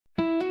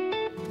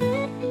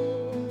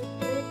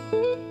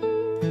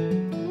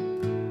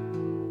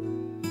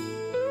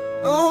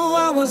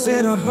was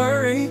in a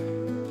hurry,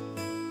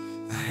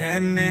 I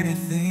had many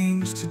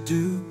things to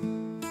do.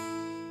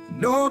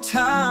 No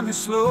time to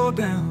slow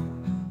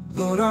down,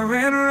 Lord, I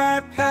ran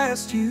right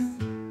past you.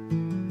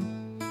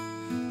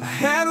 I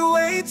had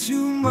way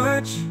too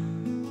much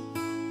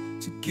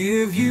to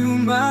give you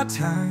my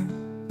time.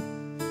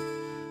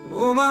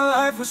 Oh, my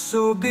life was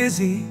so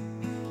busy,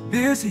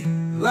 busy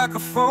like a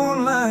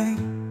phone line.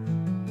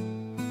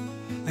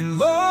 And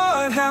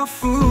Lord, how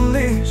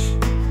foolish,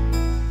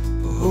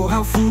 oh,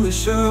 how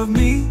foolish of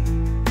me.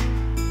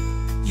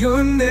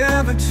 You're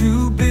never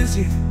too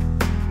busy,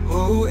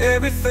 oh,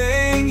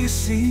 everything you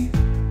see.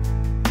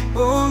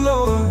 Oh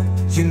Lord,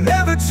 you're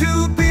never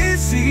too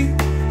busy.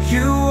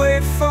 You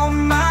wait for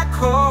my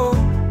call,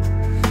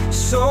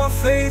 so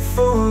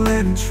faithful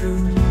and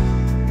true.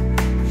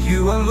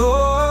 You are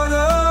Lord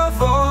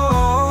of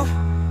all.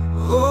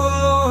 Oh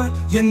Lord,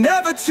 you're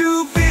never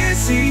too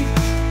busy.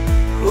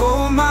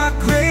 Oh, my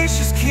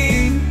gracious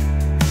King,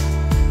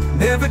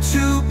 never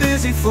too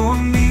busy for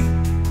me.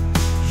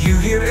 You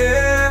hear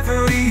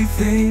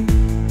everything.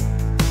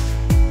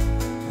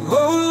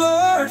 Oh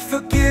Lord,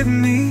 forgive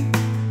me.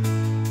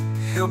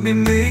 Help me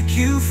make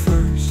you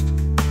first,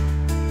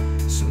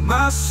 so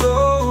my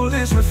soul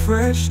is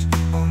refreshed.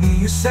 Only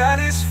you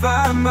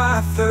satisfy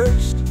my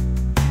thirst,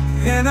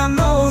 and I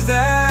know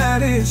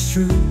that it's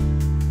true.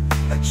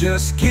 I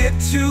just get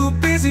too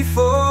busy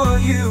for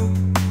you.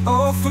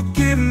 Oh,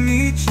 forgive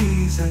me,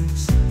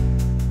 Jesus,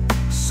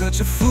 such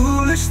a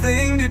foolish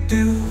thing to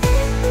do.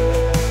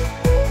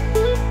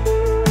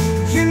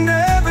 You're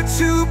never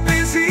too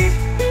busy.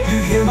 You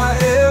hear my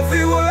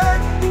every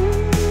word.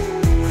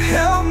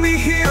 Help me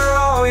hear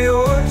all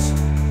yours,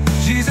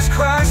 Jesus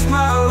Christ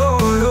my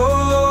Lord. Oh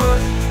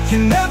Lord,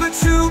 you're never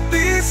too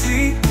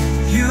busy.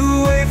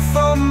 You wait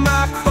for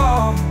my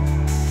call,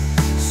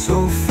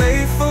 so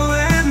faithful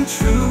and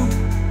true.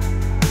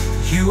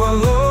 You are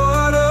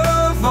Lord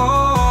of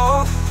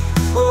all.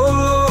 Oh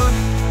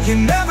Lord,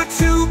 you're never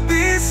too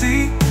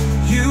busy.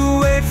 You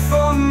wait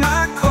for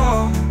my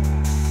call,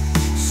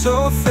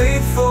 so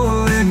faithful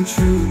and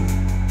true.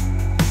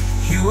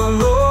 You are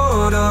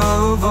Lord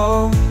of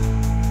all.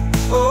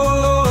 Oh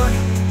Lord,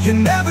 you're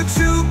never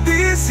too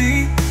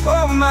busy.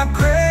 Oh, my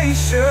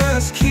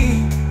gracious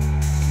King,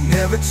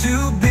 never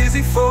too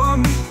busy for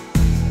me.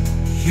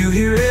 You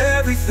hear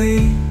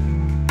everything.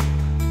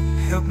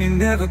 Help me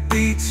never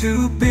be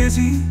too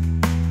busy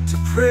to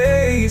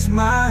praise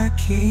my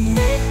King.